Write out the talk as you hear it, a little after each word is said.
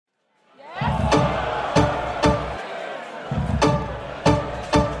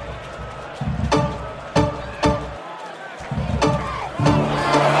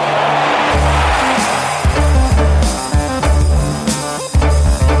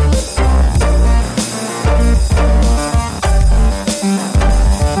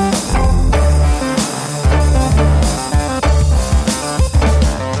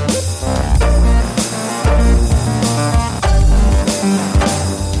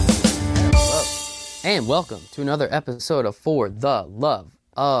and welcome to another episode of For the Love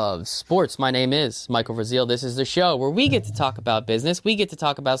of Sports. My name is Michael Brazil. This is the show where we get to talk about business, we get to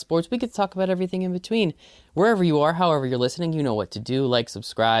talk about sports, we get to talk about everything in between. Wherever you are, however you're listening, you know what to do. Like,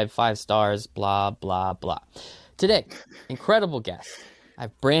 subscribe, 5 stars, blah, blah, blah. Today, incredible guest. I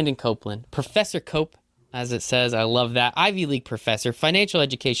have Brandon Copeland, Professor Cope, as it says. I love that. Ivy League professor, financial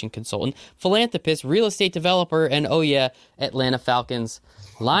education consultant, philanthropist, real estate developer, and oh yeah, Atlanta Falcons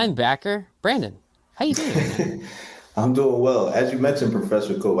linebacker. Brandon, how you doing? I'm doing well. As you mentioned,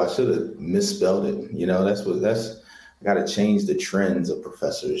 Professor Cope, I should have misspelled it. You know, I got to change the trends of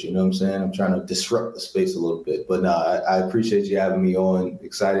professors. You know what I'm saying? I'm trying to disrupt the space a little bit. But no, I appreciate you having me on.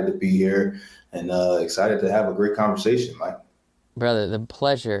 Excited to be here and excited to have a great conversation, Mike. Brother, the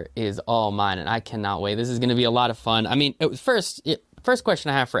pleasure is all mine, and I cannot wait. This is going to be a lot of fun. I mean, first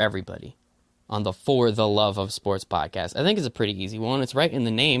question I have for everybody on the For the Love of Sports podcast, I think it's a pretty easy one. It's right in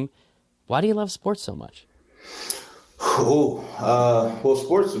the name. Why do you love sports so much? Well,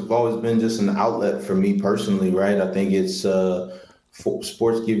 sports have always been just an outlet for me personally, right? I think it's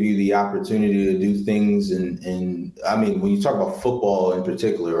sports give you the opportunity to do things, and I mean, when you talk about football in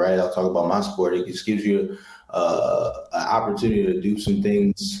particular, right? I'll talk about my sport. It just gives you an opportunity to do some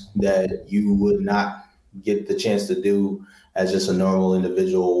things that you would not get the chance to do as just a normal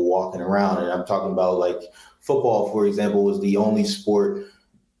individual walking around. And I'm talking about like football, for example, was the only sport.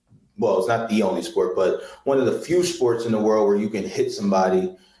 Well, it's not the only sport, but one of the few sports in the world where you can hit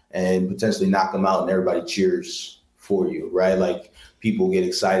somebody and potentially knock them out and everybody cheers for you, right? Like people get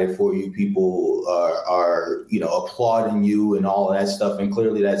excited for you. People are applauding you and all of that stuff. And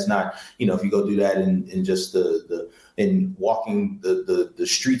clearly that's not, if you go do that in just in walking the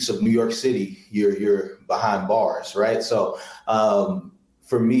streets of New York City, you're behind bars, right? So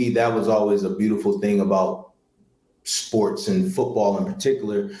for me, that was always a beautiful thing about sports and football in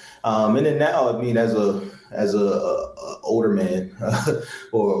particular. And then now, I mean, as a older man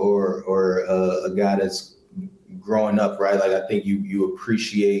or a guy that's growing up, right? Like I think you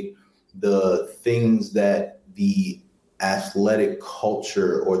appreciate the things that the athletic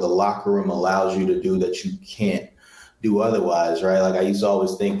culture or the locker room allows you to do that you can't do otherwise, right? Like I used to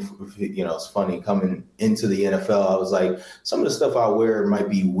always think, it's funny coming into the NFL, I was like, some of the stuff I wear might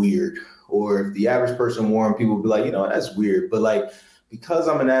be weird. Or if the average person wore them, people would be like, that's weird. But like, because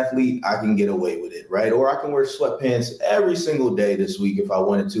I'm an athlete, I can get away with it, right? Or I can wear sweatpants every single day this week if I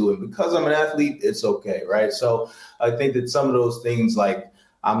wanted to. And because I'm an athlete, it's okay, right? So I think that some of those things, like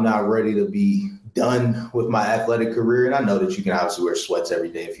I'm not ready to be done with my athletic career. And I know that you can obviously wear sweats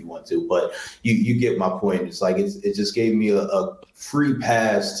every day if you want to, but you get my point. It's like it just gave me a free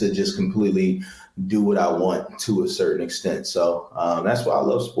pass to just completely do what I want to a certain extent. So that's why I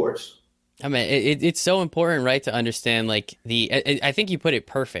love sports. I mean, it's so important, right, to understand, like, I think you put it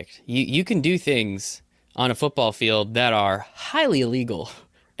perfect. You can do things on a football field that are highly illegal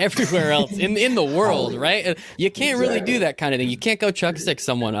everywhere else in the world, right? You can't really do that kind of thing. You can't go chuck stick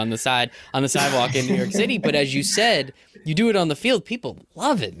someone on the sidewalk in New York City. But as you said, you do it on the field. People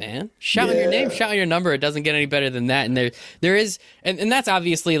love it, man. Shouting your name, shouting your number. It doesn't get any better than that. And there is, and that's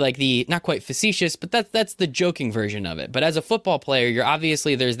obviously like the not quite facetious, but that's the joking version of it. But as a football player, you're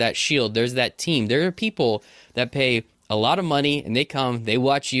obviously there's that shield, there's that team. There are people that pay a lot of money, and they come, they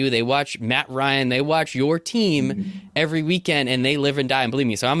watch you, they watch Matt Ryan, they watch your team every weekend, and they live and die. And believe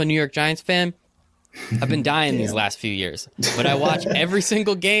me, so I'm a New York Giants fan. I've been dying these last few years, but I watch every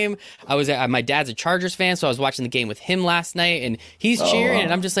single game. My dad's a Chargers fan, so I was watching the game with him last night, and he's cheering,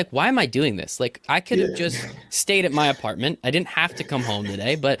 and I'm just like, why am I doing this? Like, I could have just stayed at my apartment. I didn't have to come home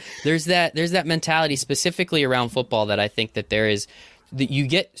today, but there's that mentality specifically around football that I think that there is, that you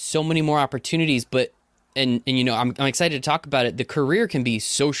get so many more opportunities, but And I'm excited to talk about it. The career can be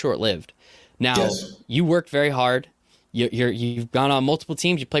so short-lived. Now, you worked very hard. You've gone on multiple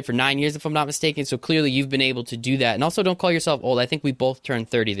teams. You played for 9 years, if I'm not mistaken. So clearly, you've been able to do that. And also, don't call yourself old. I think we both turned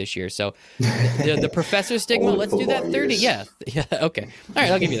 30 this year. So the professor stigma. Let's do that. 30. Yeah. Okay. All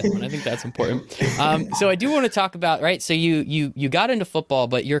right. I'll give you that one. I think that's important. So I do want to talk about, right. So you got into football,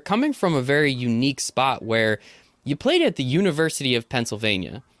 but you're coming from a very unique spot where you played at the University of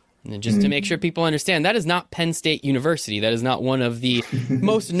Pennsylvania. And just to make sure people understand, that is not Penn State University. That is not one of the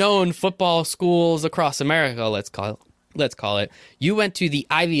most known football schools across America, let's call it. You went to the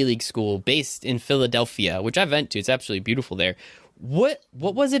Ivy League school based in Philadelphia, which I went to. It's absolutely beautiful there. What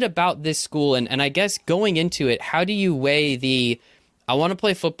was it about this school? And I guess going into it, how do you weigh I want to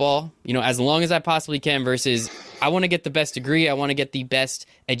play football, as long as I possibly can versus I want to get the best degree. I want to get the best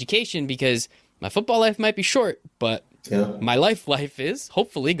education because my football life might be short, but my life is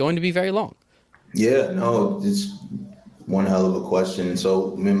hopefully going to be very long. Yeah, no, it's one hell of a question.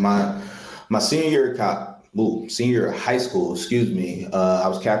 So, I mean, my My senior year of high school, I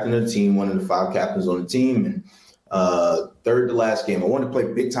was captain of the team, one of the 5 captains on the team, and third to last game, I wanted to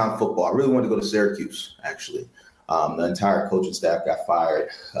play big time football. I really wanted to go to Syracuse, actually. The entire coaching staff got fired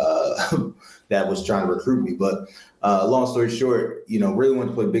that was trying to recruit me. But long story short, really wanted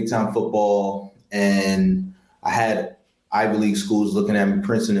to play big time football. And I had Ivy League schools looking at me,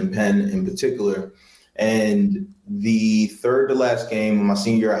 Princeton and Penn in particular. And the third to last game of my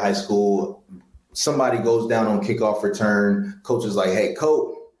senior year of high school, somebody goes down on kickoff return. Coach is like, "Hey,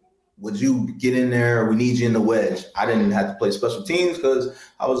 Coach, would you get in there? We need you in the wedge." I didn't have to play special teams because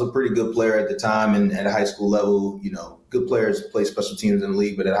I was a pretty good player at the time, and at a high school level, good players play special teams in the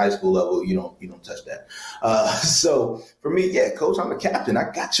league, but at a high school level, you don't touch that. So for me, yeah, Coach, I'm a captain.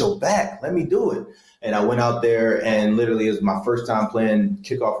 I got your back. Let me do it. And I went out there, and literally it was my first time playing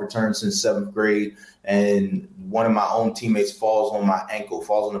kickoff return since 7th grade. And one of my own teammates falls on my ankle,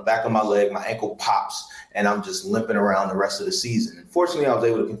 falls on the back of my leg. My ankle pops, and I'm just limping around the rest of the season. And fortunately, I was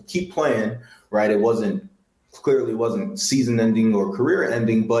able to keep playing, right? It wasn't season ending or career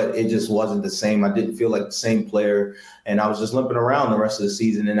ending, but it just wasn't the same. I didn't feel like the same player, and I was just limping around the rest of the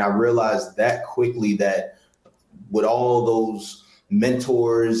season. And I realized that quickly that with all those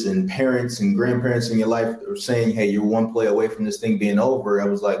mentors and parents and grandparents in your life are saying, "Hey, you're one play away from this thing being over," I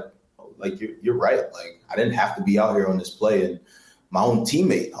was like you're right. Like, I didn't have to be out here on this play, and my own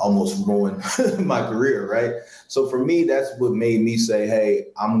teammate almost ruined my career, right? So for me, that's what made me say, "Hey,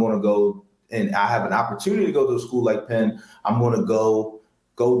 I'm going to go, and I have an opportunity to go to a school like Penn. I'm going to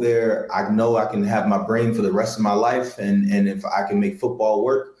go there. I know I can have my brain for the rest of my life, and if I can make football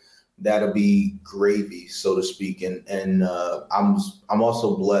work, that'll be gravy, so to speak." And I'm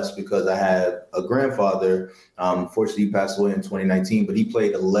also blessed because I had a grandfather. Fortunately, he passed away in 2019, but he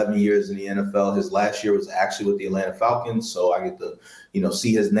played 11 years in the NFL. His last year was actually with the Atlanta Falcons, so I get to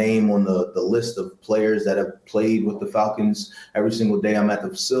see his name on the list of players that have played with the Falcons every single day I'm at the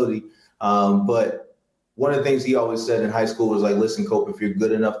facility. But one of the things he always said in high school was like, "Listen, Cope, if you're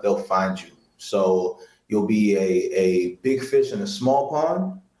good enough, they'll find you. So you'll be a big fish in a small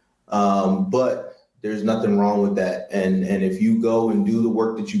pond." But there's nothing wrong with that. And if you go and do the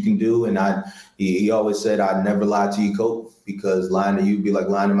work that you can do, and he always said, "I'd never lie to you, Coach, because lying to you would be like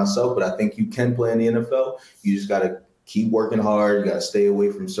lying to myself." But I think you can play in the NFL. You just got to keep working hard. You got to stay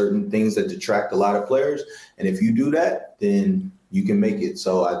away from certain things that detract a lot of players. And if you do that, then you can make it.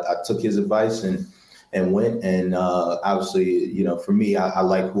 So I took his advice and went. And obviously, for me, I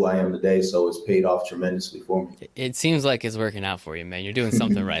like who I am today. So it's paid off tremendously for me. It seems like it's working out for you, man. You're doing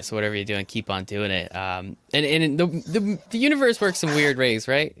something right. So whatever you're doing, keep on doing it. And the universe works in weird ways,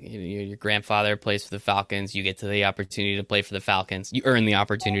 right? Your grandfather plays for the Falcons. You get to the opportunity to play for the Falcons. You earn the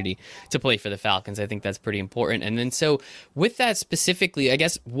opportunity to play for the Falcons. I think that's pretty important. And then so with that specifically, I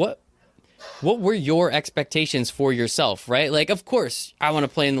guess what were your expectations for yourself, right? Like, of course, I want to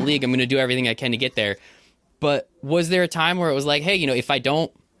play in the league. I'm going to do everything I can to get there. But was there a time where it was like, hey, if I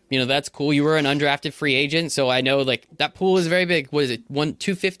don't, that's cool. You were an undrafted free agent. So I know like that pool is very big. What is it?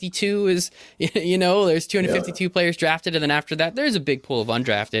 252 is, there's 252 players drafted. And then after that, there's a big pool of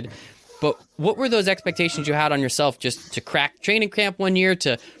undrafted. But what were those expectations you had on yourself just to crack training camp one year,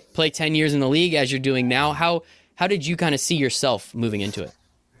 to play 10 years in the league as you're doing now? How did you kind of see yourself moving into it?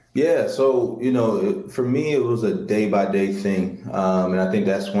 Yeah, so, for me, it was a day-by-day thing. And I think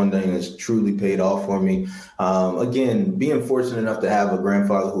that's one thing that's truly paid off for me. Again, being fortunate enough to have a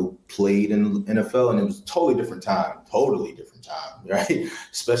grandfather who played in the NFL, and it was a totally different time, right?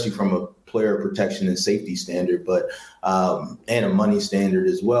 Especially from a player protection and safety standard, but and a money standard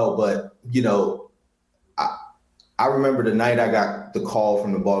as well. But, I remember the night I got the call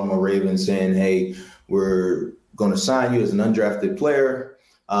from the Baltimore Ravens saying, "Hey, we're going to sign you as an undrafted player.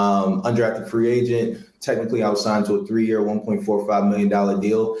 Undrafted free agent." Technically, I was signed to a 3-year, $1.45 million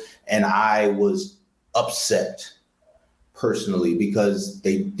deal. And I was upset personally because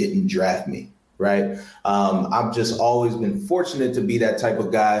they didn't draft me, right? I've just always been fortunate to be that type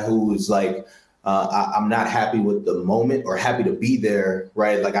of guy who is like, I'm not happy with the moment or happy to be there,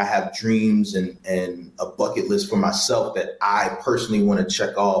 right? Like, I have dreams and a bucket list for myself that I personally want to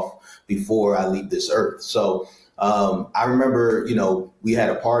check off before I leave this earth. So I remember, we had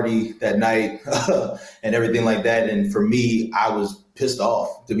a party that night and everything like that. And for me, I was pissed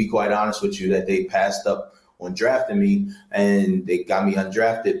off, to be quite honest with you, that they passed up on drafting me and they got me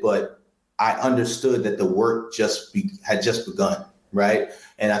undrafted. But I understood that the work had just begun, right?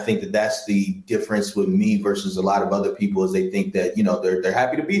 And I think that that's the difference with me versus a lot of other people, is they think that, they're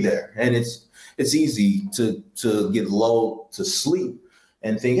happy to be there. And it's easy to get lulled to sleep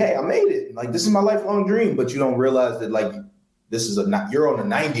and think, "Hey, I made it. Like, this is my lifelong dream." But you don't realize that, like, you're on a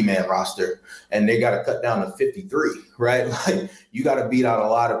 90-man roster and they got to cut down to 53, right? Like you got to beat out a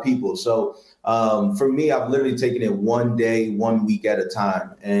lot of people. So for me, I've literally taken it one day, 1 week at a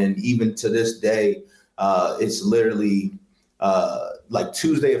time. And even to this day, it's literally like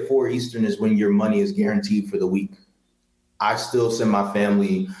Tuesday at 4 Eastern is when your money is guaranteed for the week. I still send my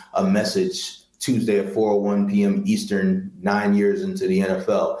family a message Tuesday at 4:01 p.m. Eastern, 9 years into the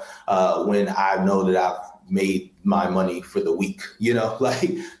NFL, when I know that I've made my money for the week,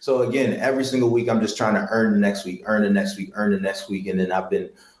 like, so again, every single week, I'm just trying to earn the next week, earn the next week, earn the next week. And then I've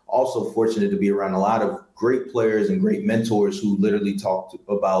been also fortunate to be around a lot of great players and great mentors who literally talked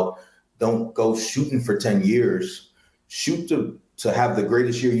about, don't go shooting for 10 years, shoot to have the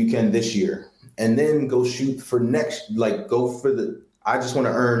greatest year you can this year. And then go shoot for I just want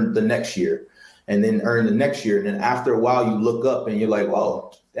to earn the next year and then earn the next year. And then after a while you look up and you're like,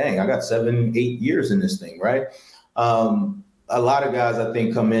 well, dang, I got 7-8 years in this thing, right? A lot of guys, I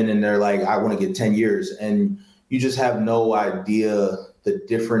think, come in and they're like, I want to get 10 years. And you just have no idea the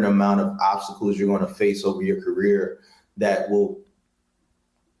different amount of obstacles you're going to face over your career that will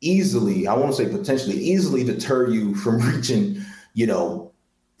easily, I won't say potentially, easily deter you from reaching,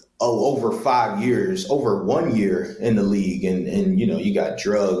 over 5 years, over 1 year in the league. And you got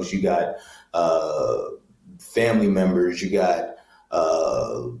drugs, you got family members, you got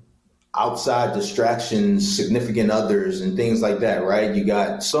outside distractions, significant others, and things like that, right? You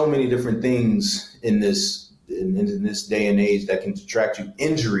got so many different things in this day and age that can detract you.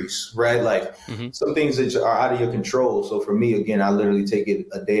 Injuries, right? Like some things that are out of your control. So for me, again, I literally take it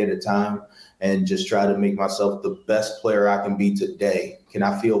a day at a time and just try to make myself the best player I can be today. Can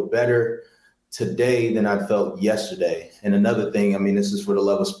I feel better today than I felt yesterday? And another thing, I mean, this is for the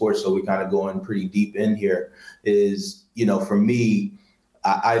love of sports, so we kind of going pretty deep in here, is, for me,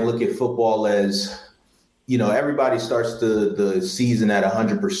 I look at football as, everybody starts the season at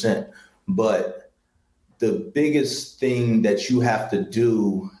 100%, but the biggest thing that you have to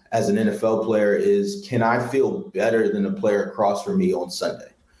do as an NFL player is, can I feel better than the player across from me on Sunday?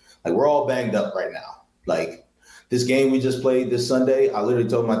 Like, we're all banged up right now. Like, this game we just played this Sunday, I literally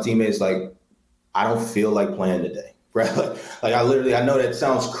told my teammates, like, I don't feel like playing today, right? Like I know that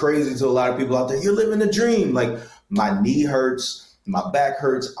sounds crazy to a lot of people out there. You're living a dream. Like, my knee hurts, my back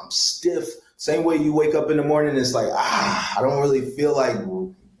hurts, I'm stiff. Same way you wake up in the morning, it's like, I don't really feel like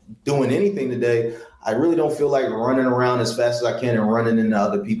doing anything today. I really don't feel like running around as fast as I can and running into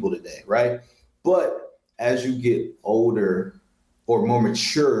other people today, right? But as you get older or more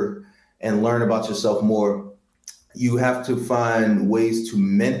mature and learn about yourself more, you have to find ways to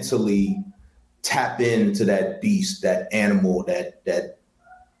mentally tap into that beast, that animal, that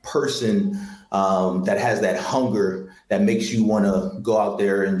person that has that hunger that makes you want to go out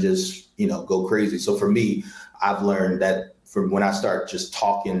there and just, go crazy. So for me, I've learned that from when I start just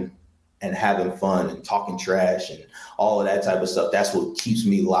talking and having fun and talking trash and all of that type of stuff, that's what keeps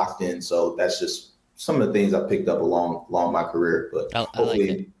me locked in. So that's just some of the things I picked up along my career. But hopefully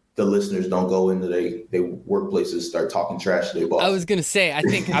like the listeners don't go into their workplaces, start talking trash to their boss. I was gonna say, I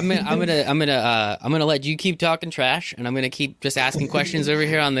think I'm gonna let you keep talking trash, and I'm gonna keep just asking questions over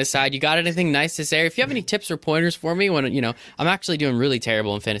here on this side. You got anything nice to say? Or if you have any tips or pointers for me, when I'm actually doing really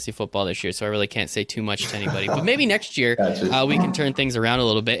terrible in fantasy football this year, so I really can't say too much to anybody. But maybe next year we can turn things around a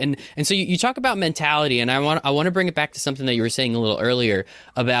little bit. And so you talk about mentality, and I want to bring it back to something that you were saying a little earlier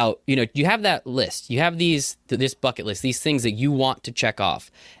about you have that list, you have this bucket list, these things that you want to check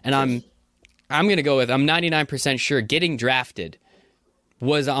off. And I'm going to go with, I'm 99% sure getting drafted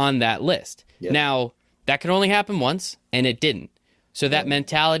was on that list. Yep. Now, that can only happen once, and it didn't. So that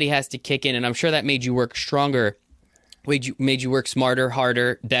mentality has to kick in, and I'm sure that made you work stronger, made you work smarter,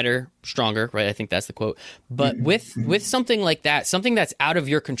 harder, better, stronger, right? I think that's the quote. But with something like that, something that's out of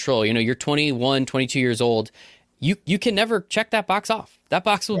your control, you're 21, 22 years old, you can never check that box off. That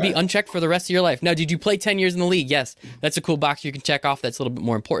box will be unchecked for the rest of your life. Now, did you play 10 years in the league? Yes, that's a cool box you can check off. That's a little bit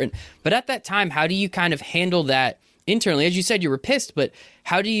more important. But at that time, how do you kind of handle that internally? As you said, you were pissed, but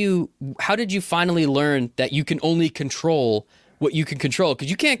how did you finally learn that you can only control what you can control?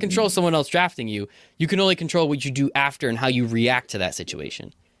 Because you can't control someone else drafting you. You can only control what you do after and how you react to that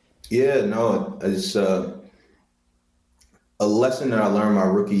situation. Yeah, no, it's a lesson that I learned my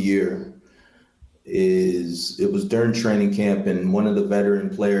rookie year. It was during training camp, and one of the veteran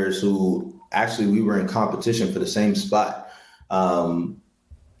players who actually we were in competition for the same spot. Long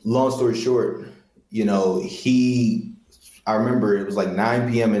story short, I remember it was like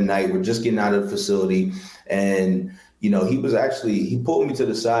 9 p.m. at night. We're just getting out of the facility, and he pulled me to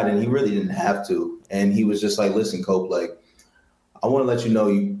the side, and he really didn't have to. And he was just like, "Listen, Cope, like, I want to let you know,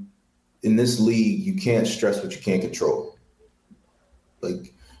 in this league, you can't stress what you can't control."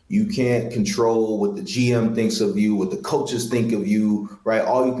 Like, you can't control what the GM thinks of you, what the coaches think of you, right?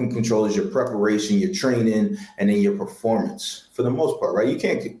 All you can control is your preparation, your training, and then your performance for the most part, right? You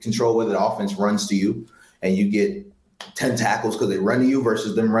can't control whether the offense runs to you and you get 10 tackles because they run to you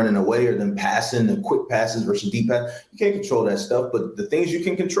versus them running away, or them passing and quick passes versus deep pass. You can't control that stuff, but the things you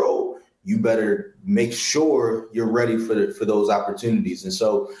can control, you better make sure you're ready for those opportunities. And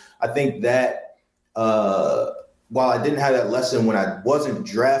so I think that while I didn't have that lesson when I wasn't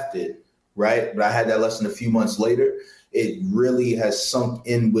drafted, right, but I had that lesson a few months later, it really has sunk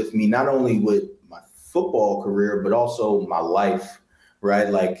in with me, not only with my football career, but also my life, right?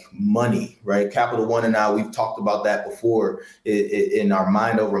 Like money, right? Capital One and I, we've talked about that before in our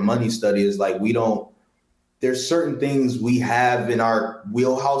mind over money study, is like, there's certain things we have in our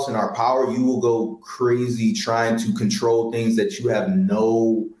wheelhouse, in our power. You will go crazy trying to control things that you have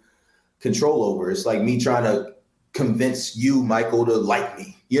no control over. It's like me trying to convince you, Michael, to like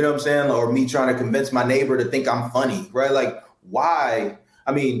me, you know what I'm saying? Or me trying to convince my neighbor to think I'm funny, right? Like, why?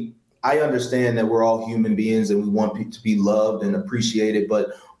 I mean, I understand that we're all human beings and we want people to be loved and appreciated, but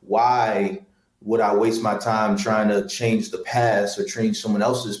why would I waste my time trying to change the past or change someone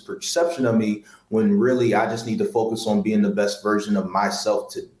else's perception of me when really I just need to focus on being the best version of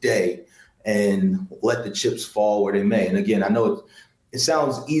myself today and let the chips fall where they may? And again, I know it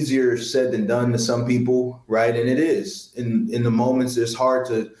sounds easier said than done to some people, right? And it is. In the moments, it's hard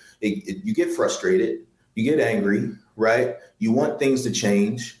you get frustrated, you get angry, right? You want things to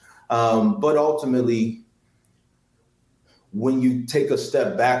change. But ultimately, when you take a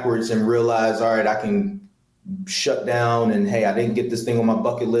step backwards and realize, all right, I can shut down and, hey, I didn't get this thing on my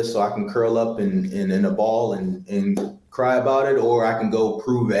bucket list, so I can curl up in a ball and cry about it, or I can go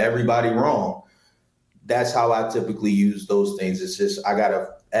prove everybody wrong. That's how I typically use those things. It's just, I got to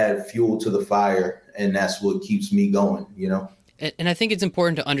add fuel to the fire, and that's what keeps me going, you know? And I think it's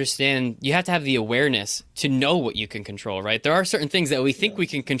important to understand, you have to have the awareness to know what you can control, right? There are certain things that we think we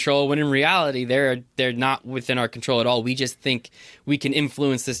can control when in reality they're not within our control at all. We just think we can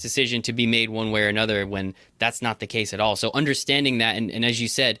influence this decision to be made one way or another when that's not the case at all. So understanding that, and as you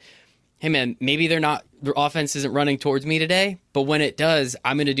said, hey man, maybe their offense isn't running towards me today, but when it does,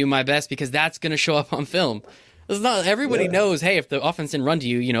 I'm going to do my best because that's going to show up on film. Everybody knows, hey, if the offense didn't run to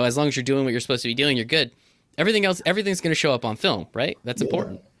you, as long as you're doing what you're supposed to be doing, you're good. Everything's going to show up on film, right? That's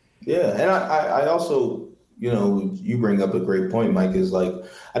important. Yeah. And I also, you bring up a great point, Mike, is like,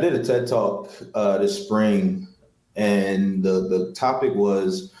 I did a TED Talk this spring, and the topic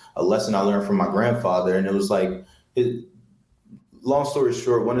was a lesson I learned from my grandfather. And it was like, long story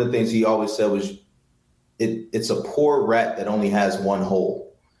short, one of the things he always said was, it's a poor rat that only has one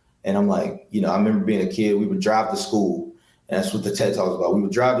hole. And I'm like, I remember being a kid, we would drive to school. And that's what the TED Talk was about. We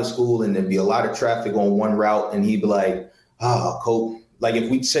would drive to school and there'd be a lot of traffic on one route. And he'd be like, Cope, like if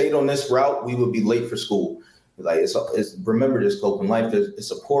we stayed on this route, we would be late for school. Like, it's remember this, Cope, in life,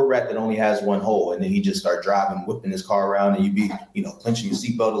 it's a poor rat that only has one hole. And then he'd just start driving, whipping his car around, and you'd be, clenching your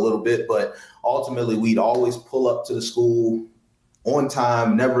seatbelt a little bit. But ultimately, we'd always pull up to the school on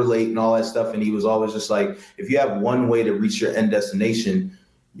time, never late, and all that stuff. And he was always just like, if you have one way to reach your end destination,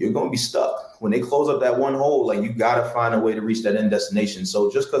 you're going to be stuck. When they close up that one hole, like, you got to find a way to reach that end destination.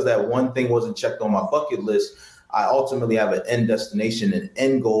 So just because that one thing wasn't checked on my bucket list, I ultimately have an end destination and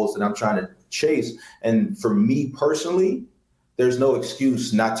end goals that I'm trying to chase. And for me personally, there's no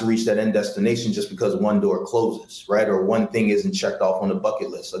excuse not to reach that end destination just because one door closes, right? Or one thing isn't checked off on the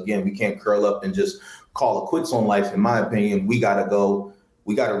bucket list. Again, we can't curl up and just call it quits on life. In my opinion, we got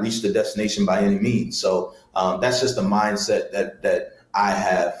to reach the destination by any means. So that's just a mindset that I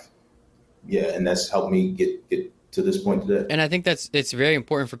have. Yeah. And that's helped me get to this point today. And I think it's very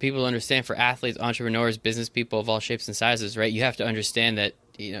important for people to understand, for athletes, entrepreneurs, business people of all shapes and sizes, right? You have to understand that,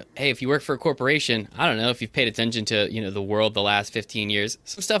 hey, if you work for a corporation, I don't know if you've paid attention to, the world the last 15 years,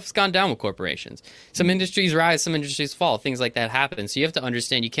 some stuff has gone down with corporations. Some industries rise, some industries fall, things like that happen. So you have to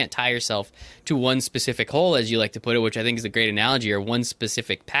understand you can't tie yourself to one specific hole, as you like to put it, which I think is a great analogy, or one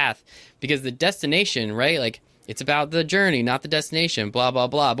specific path, because the destination, right? Like, it's about the journey, not the destination, blah, blah,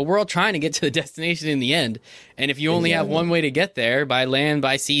 blah. But we're all trying to get to the destination in the end. And if you only have one way to get there, by land,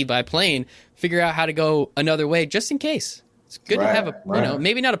 by sea, by plane, figure out how to go another way just in case. It's good to have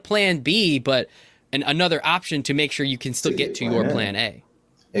maybe not a plan B, but another option to make sure you can still get to your plan A.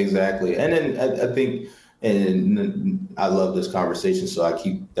 Exactly. And then I think, and I love this conversation, so I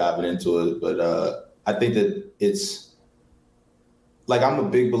keep diving into it. But I think that it's like, I'm a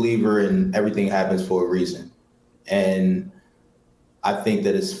big believer in everything happens for a reason. And I think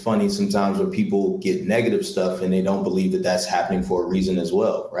that it's funny sometimes when people get negative stuff and they don't believe that that's happening for a reason as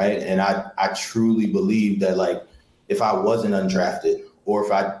well, right? And I truly believe that, like, if I wasn't undrafted or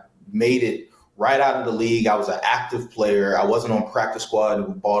if I made it right out of the league, I was an active player. I wasn't on practice squad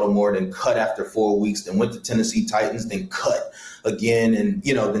with Baltimore, then cut after 4 weeks, then went to Tennessee Titans, then cut again, and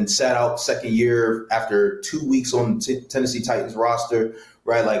then sat out second year after 2 weeks on Tennessee Titans roster,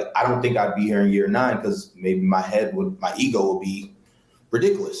 right? Like, I don't think I'd be here in year 9 because maybe my ego would be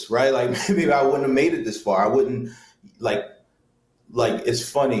ridiculous, right? Like, maybe I wouldn't have made it this far. I wouldn't like it's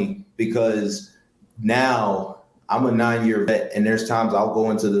funny because now I'm a 9-year vet, and there's times I'll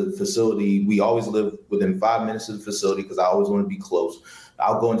go into the facility. We always live within 5 minutes of the facility because I always want to be close.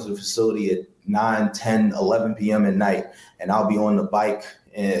 I'll go into the facility at 9, 10, 11 p.m. at night, and I'll be on the bike.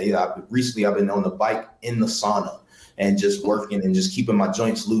 And recently I've been on the bike in the sauna and just working and just keeping my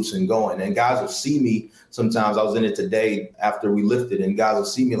joints loose and going. And guys will see me sometimes. I was in it today after we lifted, and guys will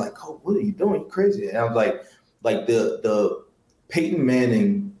see me like, "Oh, what are you doing? You're crazy." And I was like the Peyton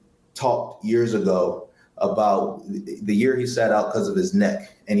Manning talked years ago about the year he sat out because of his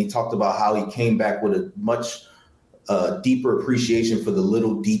neck. And he talked about how he came back with a much deeper appreciation for the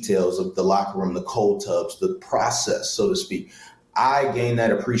little details of the locker room, the cold tubs, the process, so to speak. I gained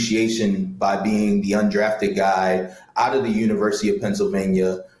that appreciation by being the undrafted guy out of the University of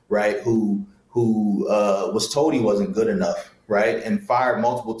Pennsylvania, right, who was told he wasn't good enough, right, and fired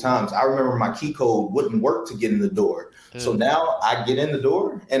multiple times. I remember my key code wouldn't work to get in the door. So now I get in the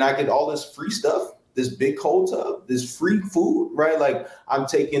door and I get all this free stuff, this big cold tub, this free food, right? Like, I'm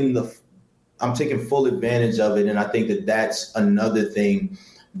taking full advantage of it. And I think that that's another thing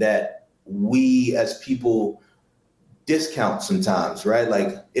that we as people discount sometimes, right?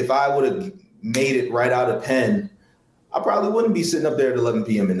 Like, if I would have made it right out of Penn, I probably wouldn't be sitting up there at 11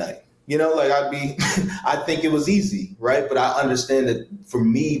 p.m. at night. I think it was easy, right? But I understand that for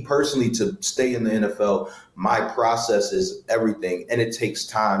me personally to stay in the NFL, my process is everything, and it takes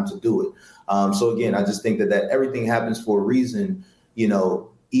time to do it. So again, I just think that everything happens for a reason.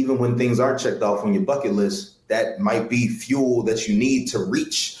 Even when things aren't checked off on your bucket list, that might be fuel that you need to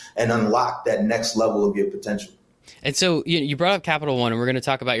reach and unlock that next level of your potential. And so you brought up Capital One, and we're going to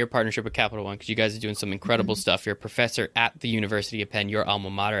talk about your partnership with Capital One because you guys are doing some incredible stuff. You're a professor at the University of Penn, your alma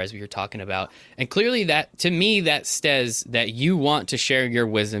mater, as we were talking about. And clearly that, to me, that says that you want to share your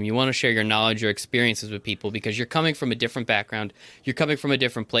wisdom. You want to share your knowledge, your experiences with people because you're coming from a different background. You're coming from a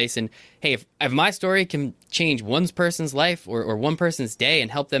different place. And hey, if my story can change one person's life or one person's day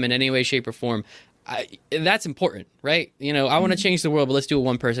and help them in any way, shape, or form, that's important, right? I want to change the world, but let's do it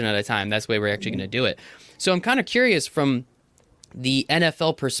one person at a time. That's the way we're actually going to do it. So I'm kind of curious from the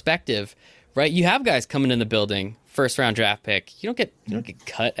NFL perspective, right? You have guys coming in the building, first round draft pick. You don't get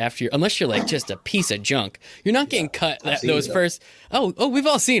cut after unless you're like just a piece of junk. You're not getting cut those first. Oh, we've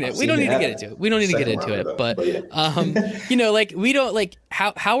all seen it. We don't need to get into it. We don't need to get into it. But we don't like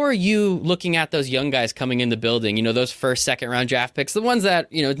how are you looking at those young guys coming in the building? Those first, second round draft picks, the ones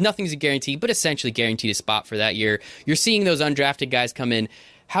that nothing's a guarantee, but essentially guaranteed a spot for that year. You're seeing those undrafted guys come in.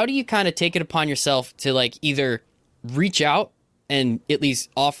 How do you kind of take it upon yourself to like either reach out and at least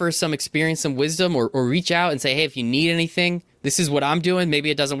offer some experience, some wisdom, or reach out and say, hey, if you need anything, this is what I'm doing. Maybe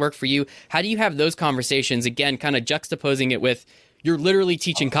it doesn't work for you. How do you have those conversations, again, kind of juxtaposing it with you're literally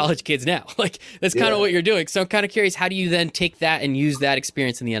teaching college kids now? Like, that's kind of what you're doing. So I'm kind of curious, how do you then take that and use that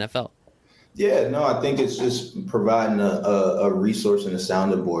experience in the NFL? Yeah, no, I think it's just providing a resource and a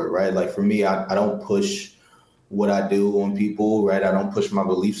sounding board, right? Like, for me, I don't push what I do on people, right? I don't push my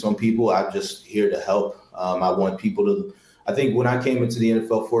beliefs on people. I'm just here to help. I want people to, I think when I came into the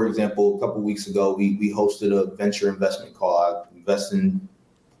NFL, for example, a couple of weeks ago, we hosted a venture investment call. I invest in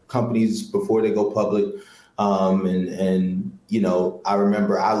companies before they go public. I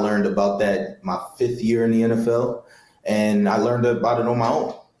remember I learned about that my 5th year in the NFL, and I learned about it on my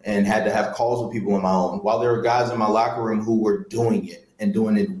own and had to have calls with people on my own while there were guys in my locker room who were doing it and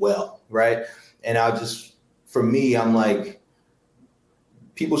doing it well, right? And for me, I'm like,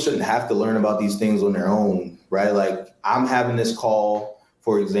 people shouldn't have to learn about these things on their own, right? Like, I'm having this call,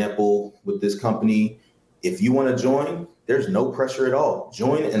 for example, with this company. If you want to join, there's no pressure at all.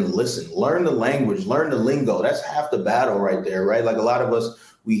 Join and listen. Learn the language. Learn the lingo. That's half the battle right there, right? Like, a lot of us,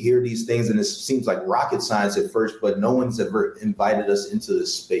 we hear these things and it seems like rocket science at first, but no one's ever invited us into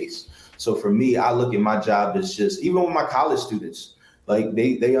this space. So for me, I look at my job as just, even with my college students, like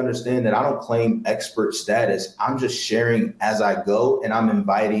they understand that I don't claim expert status. I'm just sharing as I go, and I'm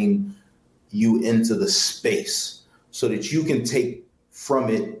inviting you into the space so that you can take from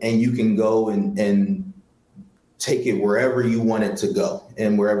it and you can go and take it wherever you want it to go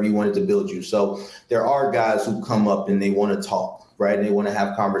and wherever you want it to build you. So there are guys who come up and they want to talk, right? And they want to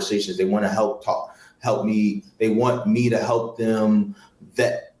have conversations. They want to help me. They want me to help them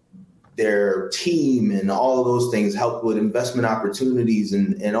vet their team and all of those things, help with investment opportunities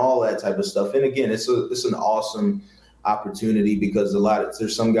and all that type of stuff. And again, it's an awesome opportunity because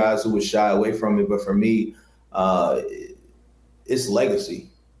there's some guys who would shy away from it, but for me, it's legacy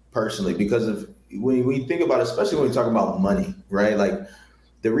personally, because when you think about it, especially when we talk about money, right? Like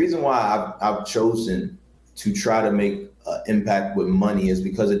the reason why I've chosen to try to make an impact with money is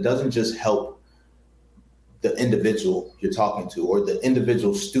because it doesn't just help the individual you're talking to or the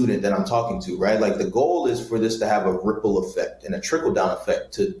individual student that I'm talking to, right? Like the goal is for this to have a ripple effect and a trickle down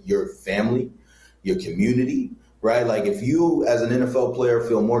effect to your family, your community, right? Like if you as an NFL player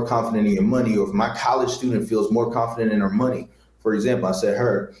feel more confident in your money, or if my college student feels more confident in her money, for example, I said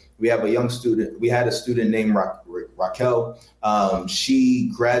we had a student named Raquel.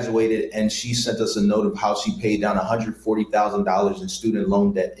 She graduated and she sent us a note of how she paid down $140,000 in student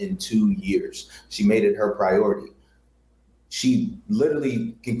loan debt in 2 years. She made it her priority. She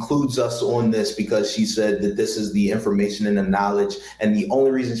literally concludes us on this because she said that this is the information and the knowledge. And the only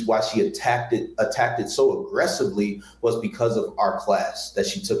reason why she attacked it so aggressively was because of our class that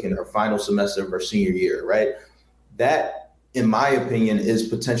she took in her final semester of her senior year, right? That, in my opinion, is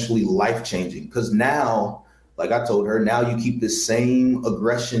potentially life-changing because now, like I told her, now you keep the same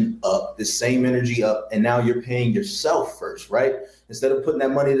aggression up, the same energy up, and now you're paying yourself first, right? Instead of putting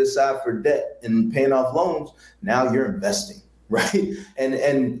that money to the side for debt and paying off loans, now you're investing, right?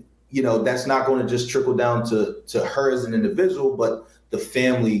 And that's not going to just trickle down to her as an individual, but the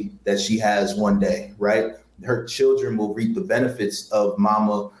family that she has one day, right? Her children will reap the benefits of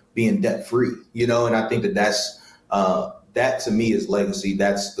mama being debt-free, and I think that to me is legacy.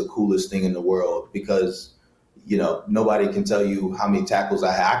 That's the coolest thing in the world because, nobody can tell you how many tackles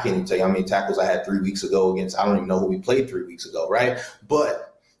I had. I can't even tell you how many tackles I had 3 weeks ago I don't even know who we played 3 weeks ago, right? But,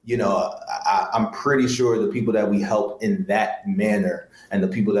 I'm pretty sure the people that we help in that manner and the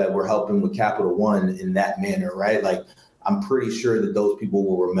people that we're helping with Capital One in that manner, right? Like, I'm pretty sure that those people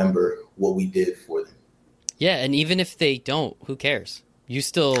will remember what we did for them. Yeah, and even if they don't, who cares? You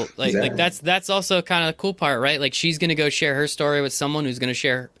still like that's also kind of the cool part, right? Like she's going to go share her story with someone who's going to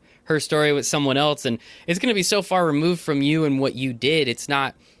share her story with someone else. And it's going to be so far removed from you and what you did. It's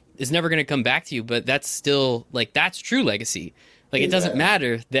never going to come back to you, but that's still that's true legacy. Like it doesn't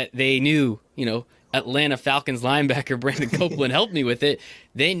matter that they knew, Atlanta Falcons linebacker Brandon Copeland helped me with it.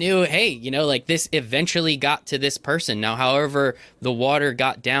 They knew, hey, this eventually got to this person. Now, however, the water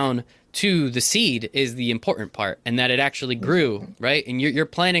got down to the seed is the important part, and that it actually grew, right? And you're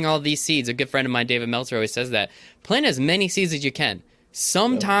planting all these seeds. A good friend of mine, David Meltzer, always says that. Plant as many seeds as you can.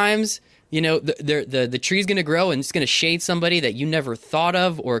 Sometimes, the tree's going to grow and it's going to shade somebody that you never thought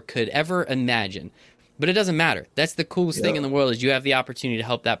of or could ever imagine. But it doesn't matter. That's the coolest thing in the world is you have the opportunity to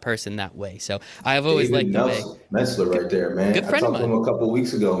help that person that way. So I've always liked the way. Metzler right there, man. Good friend I talked to him a couple of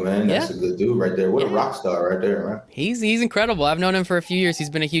weeks ago, man. That's a good dude right there. What a rock star right there, man. He's incredible. I've known him for a few years. He's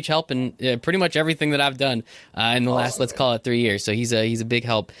been a huge help in pretty much everything that I've done in the last, let's call it 3 years. So he's a big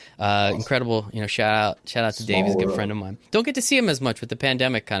help. Incredible. Shout out to Dave. He's a good friend of mine. Don't get to see him as much with the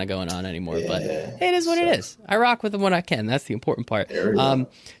pandemic kind of going on anymore, but hey, it is what it is. I rock with him when I can. That's the important part.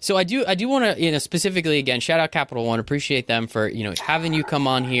 So I do want to, specifically again, shout out Capital One. Appreciate them for, having you come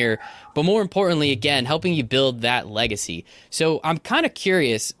on here, but more importantly, again, helping you build that legacy. So I'm kind of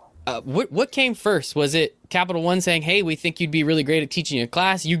curious, what came first? Was it Capital One saying, hey, we think you'd be really great at teaching a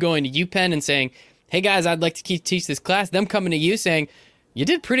class? You going to UPenn and saying, hey guys, I'd like to teach this class. Them coming to you saying, you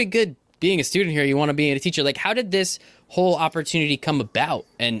did pretty good being a student here. You want to be a teacher. Like, how did this whole opportunity come about?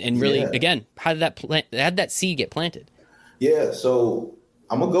 And really, again, how did that seed get planted? Yeah. So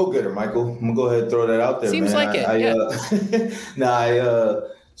I'm a go-getter, Michael. I'm gonna go ahead and throw that out there. Seems man. like it.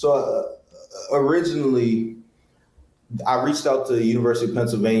 Originally, I reached out to the University of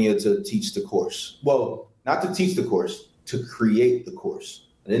Pennsylvania to teach the course. Well, not to teach the course, to create the course.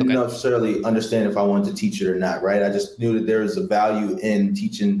 I didn't necessarily understand if I wanted to teach it or not, right? I just knew that there is a value in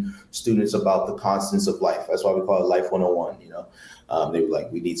teaching students about the constants of life. That's why we call it Life 101, They were like,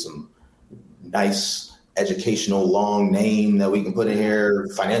 we need some nice educational long name that we can put in here,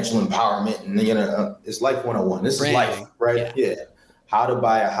 financial empowerment, and it's Life 101. This is life, right? Yeah. How to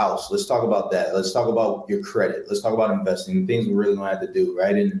buy a house. Let's talk about that. Let's talk about your credit. Let's talk about investing, things we really gonna have to do,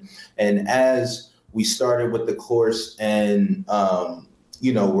 right? And as we started with the course and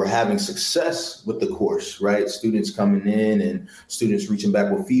we're having success with the course, right? Students coming in and students reaching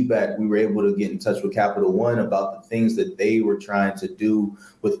back with feedback. We were able to get in touch with Capital One about the things that they were trying to do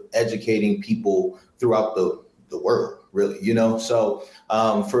with educating people throughout the world, really, So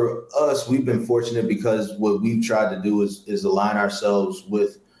for us, we've been fortunate because what we've tried to do is align ourselves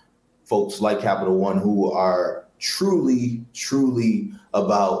with folks like Capital One who are truly, truly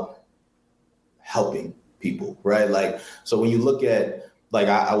about helping people, right? Like, so when you look at, like,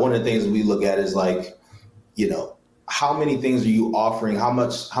 one of the things we look at is like, you know, how many things are you offering? How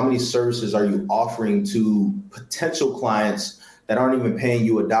many services are you offering to potential clients that aren't even paying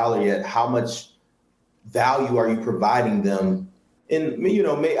you $1 yet? How much value are you providing them? And, you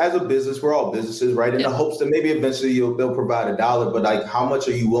know, as a business, we're all businesses, right? In the hopes that maybe eventually they'll provide $1, but like, how much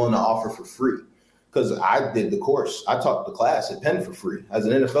are you willing to offer for free? Because I did the course. I taught the class at Penn for free as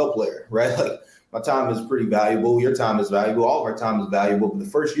an NFL player, right? Like, my time is pretty valuable. Your time is valuable. All of our time is valuable. But the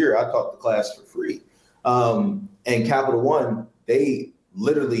first year I taught the class for free. And Capital One, they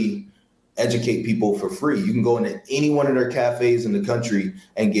literally educate people for free. You can go into any one of their cafes in the country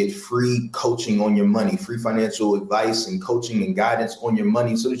and get free coaching on your money, free financial advice and coaching and guidance on your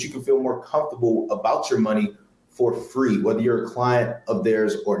money so that you can feel more comfortable about your money for free, whether you're a client of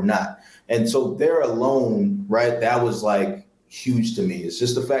theirs or not. And so there alone, right, that was like huge to me. It's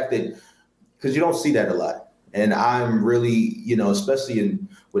just the fact that, because you don't see that a lot. And I'm really, you know, especially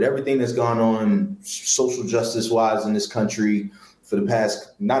with everything that's gone on social justice wise in this country for the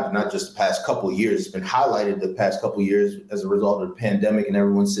past, not just the past couple of years, it's been highlighted the past couple of years as a result of the pandemic and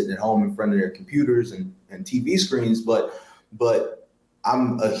everyone sitting at home in front of their computers and TV screens. But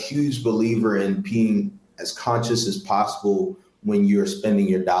I'm a huge believer in being as conscious as possible when you're spending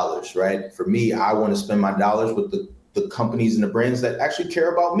your dollars, right? For me, I want to spend my dollars with the companies and the brands that actually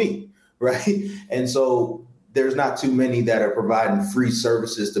care about me, right? And so there's not too many that are providing free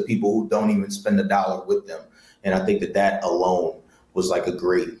services to people who don't even spend $1 with them. And I think that alone was like a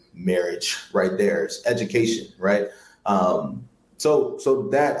great marriage right there. It's education, right? So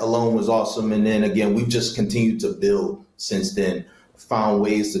that alone was awesome. And then again, we've just continued to build since then, found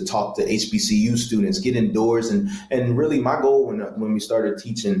ways to talk to HBCU students, get indoors. And really my goal when we started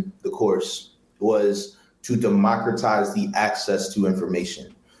teaching the course was to democratize the access to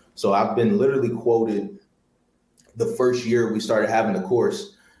information. So I've been literally quoted the first year we started having the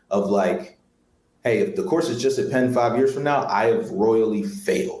course of like, hey, if the course is just at Penn 5 years from now, I have royally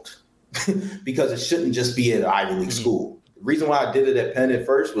failed because it shouldn't just be at an Ivy League school. The reason why I did it at Penn at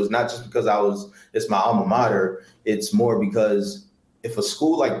first was not just because it's my alma mater. It's more because if a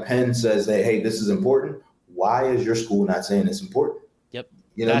school like Penn says that, hey, this is important, why is your school not saying it's important? Yep.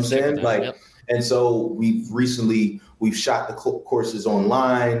 You know what I'm saying? Like, yep. And so we've shot the courses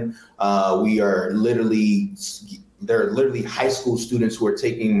online. There are literally high school students who are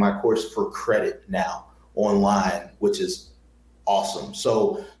taking my course for credit now online, which is awesome.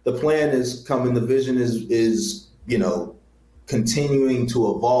 So the plan is coming. The vision is, you know, continuing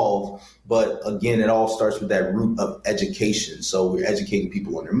to evolve. But again, it all starts with that root of education. So we're educating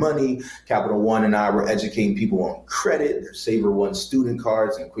people on their money. Capital One and I were educating people on credit, their Saver One student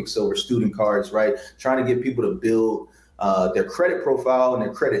cards and Quicksilver student cards, right? Trying to get people to build their credit profile and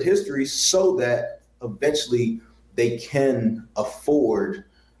their credit history so that eventually they can afford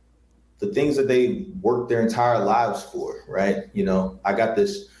the things that they worked their entire lives for, right? You know, I got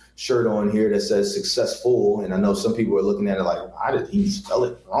this shirt on here that says successful. And I know some people are looking at it like, why did he spell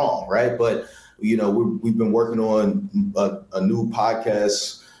it wrong, right? But, you know, we've been working on a new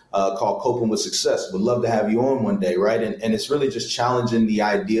podcast called Copeland with Success. Would love to have you on one day, right? And it's really just challenging the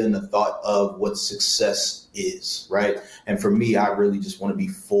idea and the thought of what success is, right? And for me, I really just want to be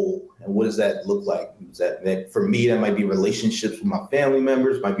full. And what does that look like? That for me, that might be relationships with my family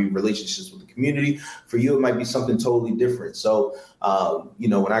members, might be relationships with the community. For you, it might be something totally different. So, you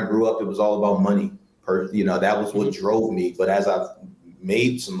know, when I grew up, it was all about money. You know, that was what drove me. But as I've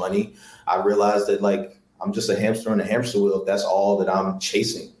made some money, I realized that, like, I'm just a hamster on a hamster wheel. If that's all that I'm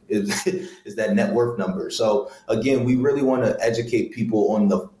chasing is that net worth number. So again, we really want to educate people on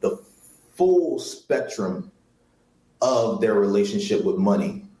the full spectrum of their relationship with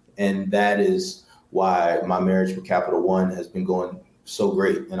money. And that is why my marriage with Capital One has been going so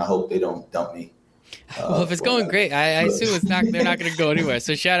great. And I hope they don't dump me. Well, if it's going great, I assume they're not going to go anywhere.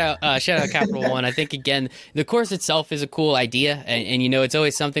 So shout out Capital One. I think, again, the course itself is a cool idea. And you know, it's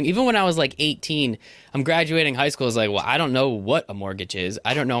always something. Even when I was like 18, I'm graduating high school. I was like, well, I don't know what a mortgage is.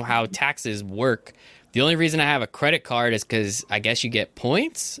 I don't know how taxes work. The only reason I have a credit card is because I guess you get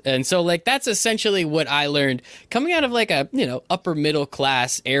points. And so, like, that's essentially what I learned coming out of like a, you know, upper middle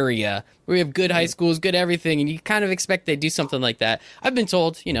class area where we have good high schools, good everything. And you kind of expect they do something like that. I've been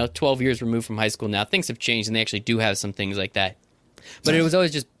told, you know, 12 years removed from high school now, things have changed and they actually do have some things like that. But it was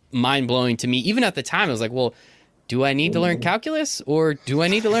always just mind blowing to me. Even at the time, I was like, well, do I need to learn calculus or do I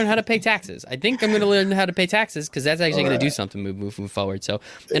need to learn how to pay taxes? I think I'm going to learn how to pay taxes because that's actually going to do something move forward. So,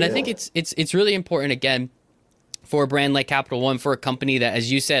 and I think it's really important, again, for a brand like Capital One, for a company that,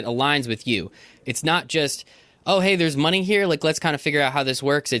 as you said, aligns with you. It's not just, oh, hey, there's money here. Like, let's kind of figure out how this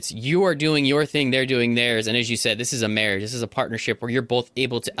works. It's you are doing your thing, they're doing theirs. And as you said, this is a marriage. This is a partnership where you're both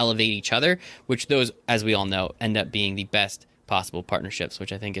able to elevate each other, which those, as we all know, end up being the best possible partnerships,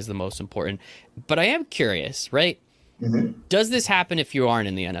 which I think is the most important. But I am curious, right? Mm-hmm. Does this happen if you aren't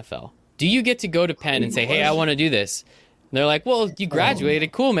in the NFL? Do you get to go to Penn and say, hey, I want to do this? And they're like, well, you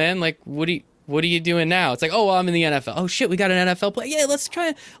graduated. Cool, man. Like, what are you doing now? It's like, oh, well, I'm in the NFL. Oh, shit, we got an NFL play. Yeah, let's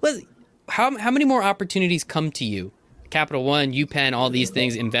try. How many more opportunities come to you? Capital One, UPenn, all these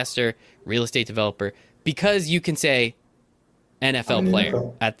things, investor, real estate developer, because you can say NFL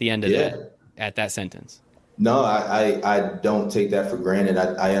player at the end of that sentence. No, I don't take that for granted.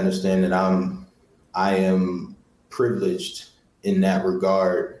 I understand that I am privileged in that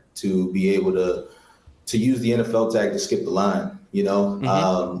regard to be able to use the NFL tag to skip the line, you know.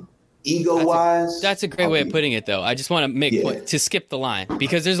 Mm-hmm. Ego-wise, that's a great way of putting it, though. I just want to make point to skip the line,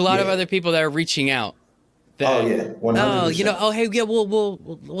 because there's a lot of other people that are reaching out. That, 100%. Hey, yeah,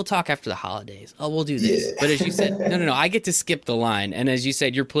 we'll talk after the holidays. Oh, we'll do this. Yeah. But as you said, no, I get to skip the line, and as you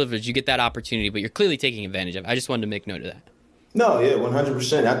said, you're privileged. You get that opportunity, but you're clearly taking advantage of it. I just wanted to make note of that. No, yeah,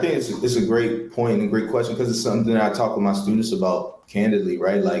 100%. I think it's a great point and a great question, because it's something that I talk with my students about candidly,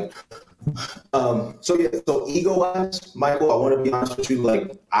 right? Like. So ego-wise, Michael, I want to be honest with you.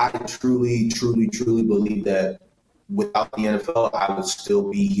 Like, I truly believe that without the NFL, I would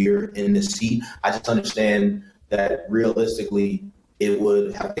still be here in this seat. I just understand that realistically, it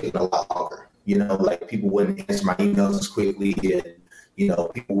would have taken a lot longer. You know, like, people wouldn't answer my emails as quickly, and, you know,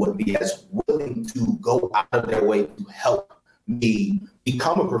 people wouldn't be as willing to go out of their way to help me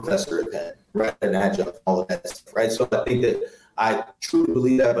become a professor at Penn, right? An adjunct, all of that stuff, right? So I think that I truly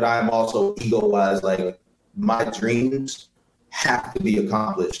believe that, but I'm also ego-wise, like, my dreams have to be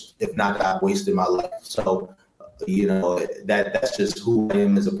accomplished. If not, I've wasted my life. So, you know, that's just who I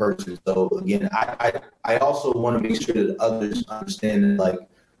am as a person. So again, I also want to make sure that others understand that, like,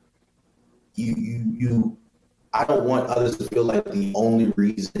 I don't want others to feel like the only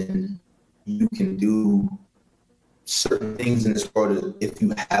reason you can do certain things in this world is if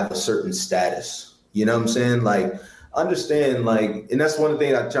you have a certain status. You know what I'm saying? Like, understand, like, and that's one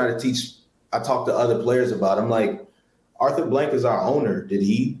thing I try to teach. I talk to other players about. I'm like, Arthur Blank is our owner. Did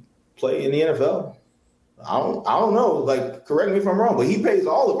he play in the NFL? I don't know. Like, correct me if I'm wrong, but he pays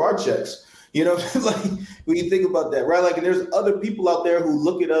all of our checks. You know, like, when you think about that, right? Like, and there's other people out there who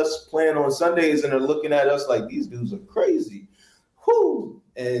look at us playing on Sundays and are looking at us like, these dudes are crazy, whoo,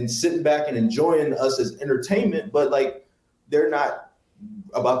 and sitting back and enjoying us as entertainment, but, like, they're not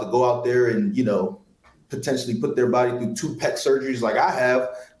about to go out there and, you know, potentially put their body through 2 pec surgeries like I have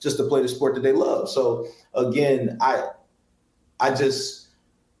just to play the sport that they love. So again, I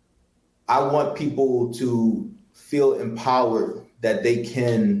want people to feel empowered that they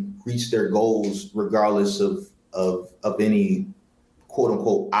can reach their goals regardless of any quote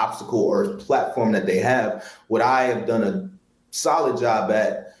unquote obstacle or platform that they have. What I have done a solid job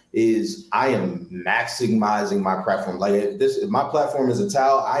at is I am maximizing my platform. Like, if my platform is a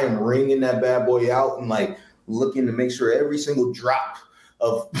towel, I am wringing that bad boy out and, like, looking to make sure every single drop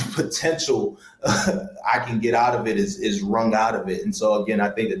of potential I can get out of it is wrung out of it. And so again, I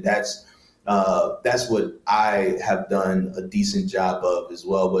think that's what I have done a decent job of as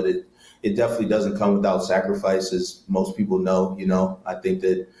well. But it definitely doesn't come without sacrifices. Most people know, you know. I think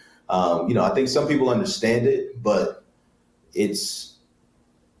that I think some people understand it, but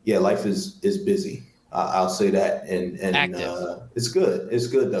life is busy. I'll say that, and it's good. It's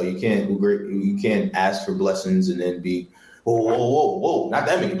good though. You can't ask for blessings and then be whoa, not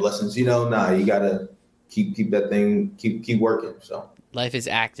that many blessings. You know, you gotta keep that thing, keep working. So life is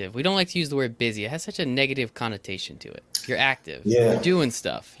active. We don't like to use the word busy. It has such a negative connotation to it. You're active. Yeah. You're doing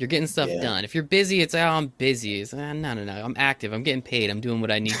stuff. You're getting stuff done. If you're busy, it's I'm busy. It's no. I'm active. I'm getting paid. I'm doing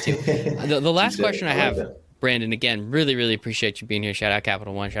what I need to. The last question I have. Brandon, again, really, really appreciate you being here. Shout out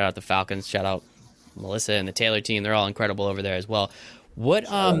Capital One. Shout out the Falcons. Shout out Melissa and the Taylor team. They're all incredible over there as well. What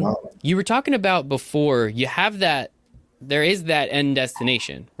you were talking about before, you have that, there is that end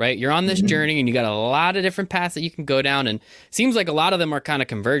destination, right? You're on this journey and you got a lot of different paths that you can go down, and it seems like a lot of them are kind of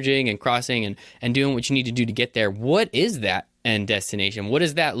converging and crossing and doing what you need to do to get there. What is that end destination? What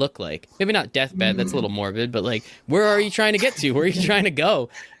does that look like? Maybe not deathbed. That's a little morbid, but, like, where are you trying to get to? Where are you trying to go?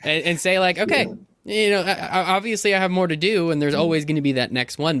 And say, like, okay, you know, obviously I have more to do, and there's always going to be that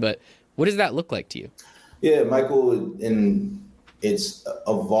next one, but what does that look like to you? Yeah, Michael, and it's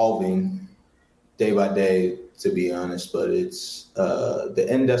evolving day by day, to be honest, but it's the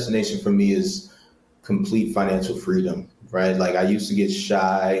end destination for me is complete financial freedom, right? Like, I used to get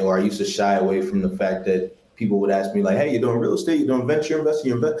shy, or I used to shy away from the fact that people would ask me like, hey, you're doing real estate, you're doing venture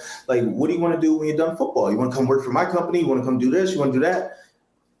investing, like, what do you want to do when you're done football? You want to come work for my company? You want to come do this? You want to do that?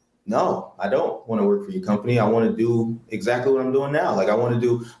 No, I don't want to work for your company. I want to do exactly what I'm doing now. Like, I want to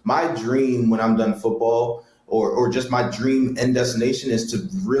do my dream when I'm done football, or just my dream end destination is to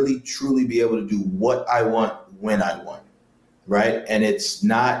really, truly be able to do what I want when I want, right? And it's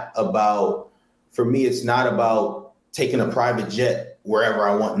not about, for me, it's not about taking a private jet wherever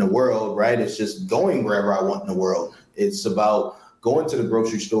I want in the world, right? It's just going wherever I want in the world. It's about going to the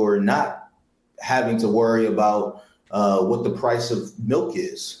grocery store and not having to worry about what the price of milk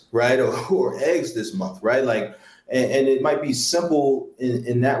is, right? Or eggs this month, right? Like, and it might be simple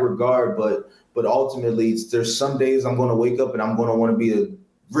in that regard, but ultimately there's some days I'm going to wake up and I'm going to want to be a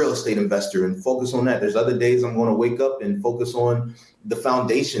real estate investor and focus on that. There's other days I'm going to wake up and focus on the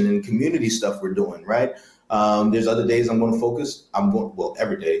foundation and community stuff we're doing, right? There's other days I'm going to focus.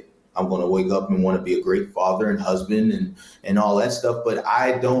 Every day I'm going to wake up and want to be a great father and husband and all that stuff. But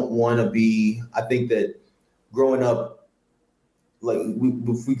I don't want to be, I think that growing up, like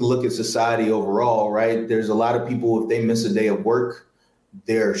if we can look at society overall, right? There's a lot of people, if they miss a day of work,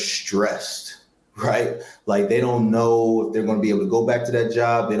 they're stressed, right? Like they don't know if they're going to be able to go back to that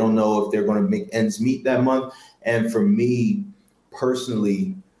job. They don't know if they're going to make ends meet that month. And for me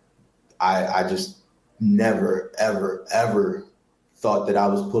personally, I just never, ever, ever thought that I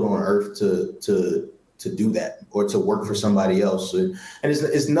was put on earth to do that or to work for somebody else. And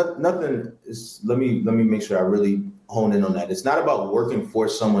it's nothing. Let me make sure I really hone in on that. It's not about working for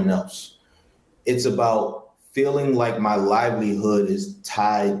someone else. It's about feeling like my livelihood is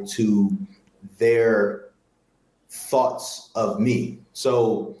tied to their thoughts of me.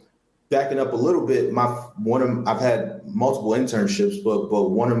 So backing up a little bit, I've had multiple internships, but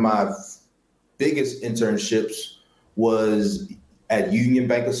one of my biggest internships was at Union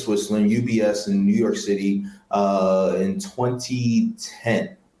Bank of Switzerland, UBS in New York City, in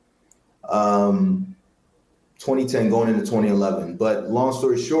 2010. 2010 going into 2011. But long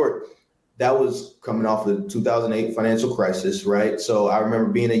story short, that was coming off the 2008 financial crisis, right? So I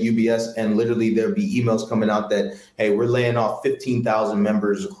remember being at UBS and literally there'd be emails coming out that, hey, we're laying off 15,000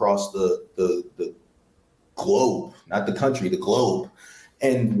 members across the globe, not the country, the globe.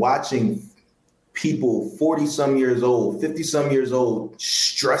 And watching people 40 some years old, 50 some years old,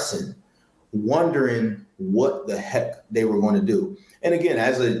 stressing, wondering what the heck they were going to do. And again,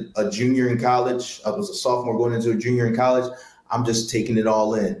 as a junior in college, I was a sophomore going into a junior in college, I'm just taking it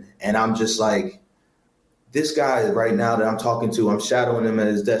all in. And I'm just like, this guy right now that I'm talking to, I'm shadowing him at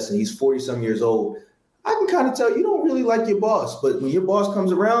his desk and he's 40 some years old. I can kind of tell you don't really like your boss, but when your boss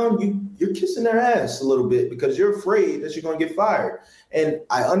comes around, you're kissing their ass a little bit because you're afraid that you're going to get fired. And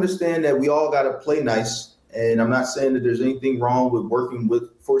I understand that we all got to play nice. And I'm not saying that there's anything wrong with working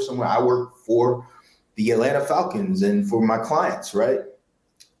for someone. I work for the Atlanta Falcons and for my clients, right?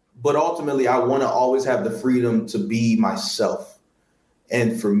 But ultimately, I want to always have the freedom to be myself.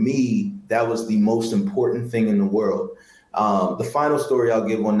 And for me, that was the most important thing in the world. The final story I'll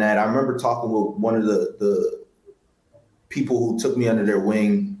give on that, I remember talking with one of the people who took me under their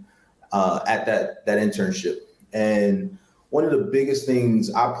wing at that internship. And one of the biggest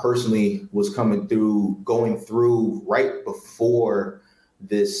things I personally was going through right before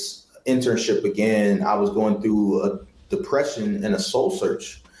this internship began, I was going through a depression and a soul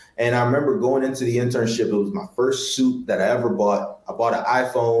search. And I remember going into the internship, it was my first suit that I ever bought. I bought an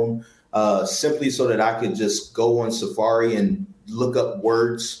iPhone simply so that I could just go on Safari and look up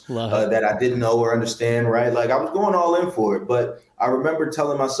words that I didn't know or understand, right? Like I was going all in for it. But I remember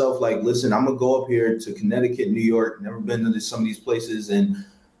telling myself, like, listen, I'm going to go up here to Connecticut, New York, never been to some of these places. And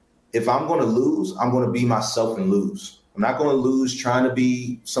if I'm going to lose, I'm going to be myself and lose. I'm not going to lose trying to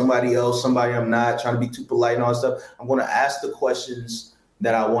be somebody else, somebody I'm not, trying to be too polite and all that stuff. I'm going to ask the questions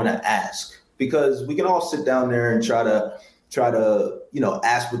that I want to ask, because we can all sit down there and try to,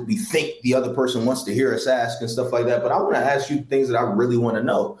 ask what we think the other person wants to hear us ask and stuff like that. But I want to ask you things that I really want to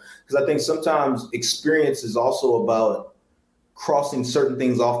know, because I think sometimes experience is also about crossing certain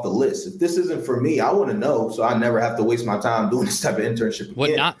things off the list. If this isn't for me, I want to know, so I never have to waste my time doing this type of internship again.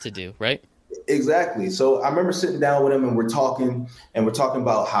 What not to do, right? Exactly. So I remember sitting down with him and we're talking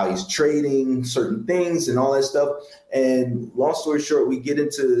about how he's trading certain things and all that stuff. And long story short, we get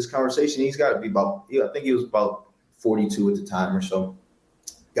into this conversation. He's got to be I think he was about 42 at the time or so.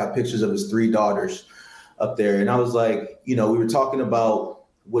 Got pictures of his 3 daughters up there. And I was like, we were talking about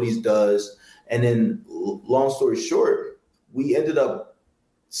what he does. And then long story short, we ended up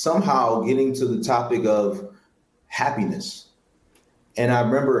somehow getting to the topic of happiness. And I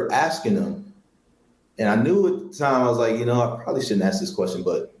remember asking him, and I knew at the time, I was like, I probably shouldn't ask this question,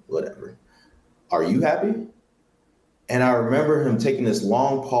 but whatever. are you happy? And I remember him taking this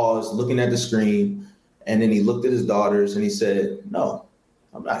long pause, looking at the screen, and then he looked at his daughters and he said, no,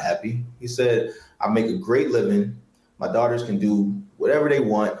 I'm not happy. He said, I make a great living. My daughters can do whatever they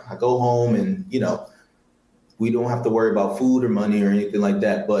want. I go home and, we don't have to worry about food or money or anything like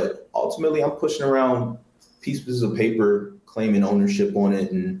that. But ultimately, I'm pushing around pieces of paper, claiming ownership on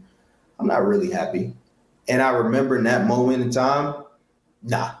it, and I'm not really happy. And I remember in that moment in time,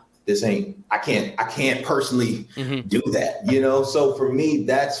 I can't personally do that, So for me,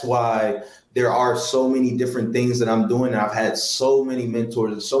 that's why there are so many different things that I'm doing. And I've had so many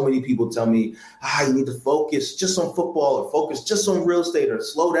mentors and so many people tell me, you need to focus just on football or focus just on real estate or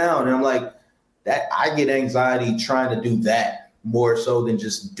slow down. And I'm like, that I get anxiety trying to do that more so than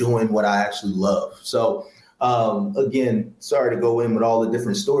just doing what I actually love. So again, sorry to go in with all the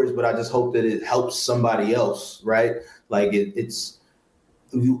different stories, but I just hope that it helps somebody else, right? Like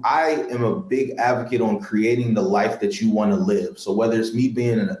I am a big advocate on creating the life that you want to live. So whether it's me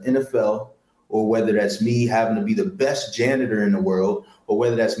being in the NFL or whether that's me having to be the best janitor in the world, or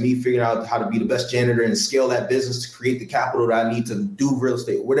whether that's me figuring out how to be the best janitor and scale that business to create the capital that I need to do real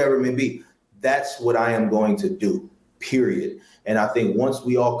estate, whatever it may be, that's what I am going to do, period. And I think once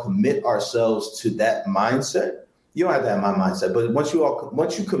we all commit ourselves to that mindset, you don't have to have my mindset, but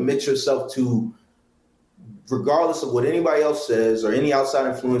once you commit yourself to, regardless of what anybody else says or any outside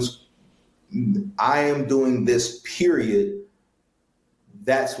influence, I am doing this, period.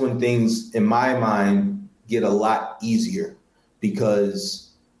 That's when things in my mind get a lot easier, because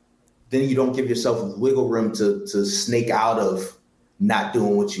then you don't give yourself wiggle room to snake out of not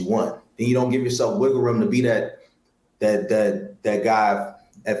doing what you want. Then you don't give yourself wiggle room to be that guy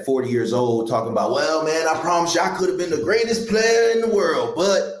at 40 years old talking about, well, man, I promise you I could have been the greatest player in the world,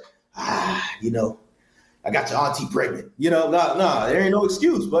 but I got your auntie pregnant. No, there ain't no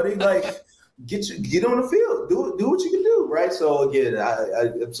excuse, buddy. Like, get on the field, do what you can do, right? So again,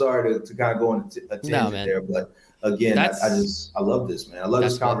 I'm sorry to kind of go on a tangent there, but again, I love this, man. I love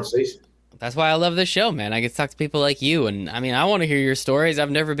this conversation. That's why I love this show, man. I get to talk to people like you. And I mean, I want to hear your stories.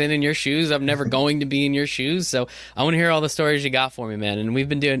 I've never been in your shoes. I'm never going to be in your shoes. So I want to hear all the stories you got for me, man. And we've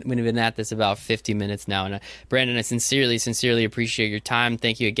been at this about 50 minutes now. And Brandon, I sincerely appreciate your time.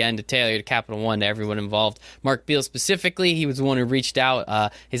 Thank you again to Taylor, to Capital One, to everyone involved. Mark Beal specifically, he was the one who reached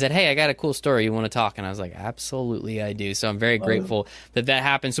out. He said, hey, I got a cool story. You want to talk? And I was like, absolutely, I do. So I'm very grateful that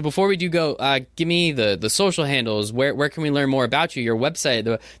happened. So before we do go, give me the social handles. Where can we learn more about you? Your website,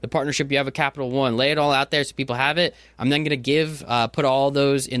 the partnership you have with Capital One. Lay it all out there so people have it. I'm then going to put all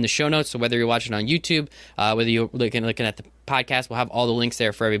those in the show notes. So whether you're watching on YouTube, whether you're looking at the podcast, we'll have all the links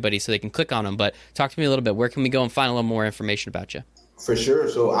there for everybody so they can click on them. But talk to me a little bit. Where can we go and find a little more information about you? For sure.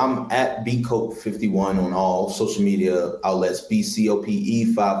 So I'm at bcope51 on all social media outlets,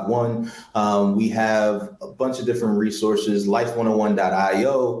 BCOPE51. We have a bunch of different resources,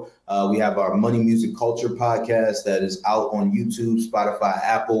 life101.io. We have our Money Music Culture podcast that is out on YouTube, Spotify,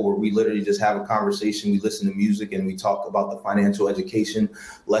 Apple, where we literally just have a conversation. We listen to music and we talk about the financial education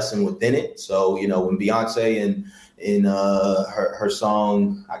lesson within it. So, when Beyonce in her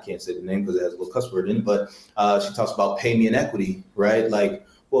song, I can't say the name because it has a little cuss word in it, but she talks about pay me in equity, right? Like,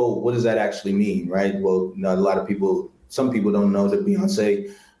 well, what does that actually mean, right? Well, some people don't know that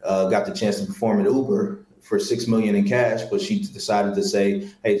Beyonce got the chance to perform at Uber for $6 million in cash, but she decided to say,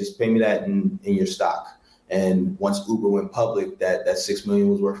 hey, just pay me that in your stock. And once Uber went public, that $6 million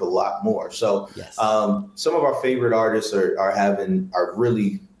was worth a lot more. So yes. Some of our favorite artists are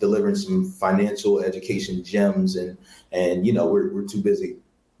really delivering some financial education gems, and we're too busy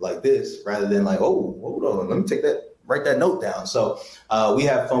like this rather than like, oh, hold on, let me write that note down. So we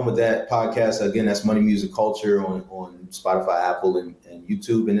have fun with that podcast. Again, that's Money Music Culture on Spotify, Apple, and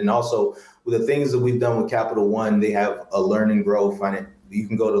YouTube. And then also with the things that we've done with Capital One, they have a Learn and Grow. You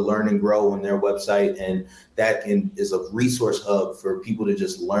can go to Learn and Grow on their website, and that is a resource hub for people to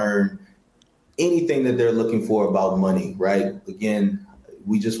just learn anything that they're looking for about money, right? Again,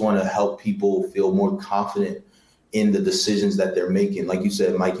 we just want to help people feel more confident in the decisions that they're making. Like you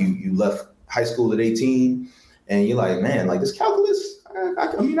said, Mike, you left high school at 18 and you're like, man, like this calculus, I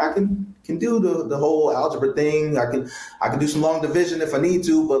can do the whole algebra thing. I can do some long division if I need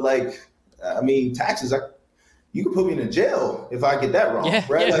to, but taxes, you could put me in jail if I get that wrong,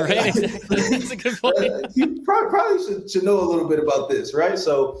 right? Yeah, right, exactly. That's a good point. You probably should know a little bit about this, right?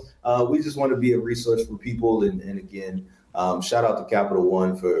 So we just want to be a resource for people. And again, shout out to Capital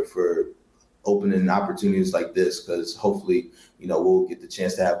One for opening opportunities like this, because hopefully, we'll get the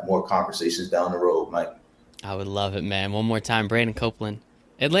chance to have more conversations down the road, Mike. I would love it, man. One more time, Brandon Copeland,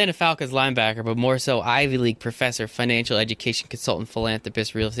 Atlanta Falcons linebacker, but more so Ivy League professor, financial education consultant,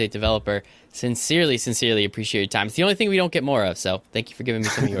 philanthropist, real estate developer. Sincerely, sincerely appreciate your time. It's the only thing we don't get more of, so thank you for giving me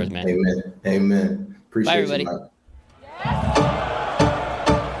some of yours, man. Amen. Appreciate Bye, you, everybody. Mike.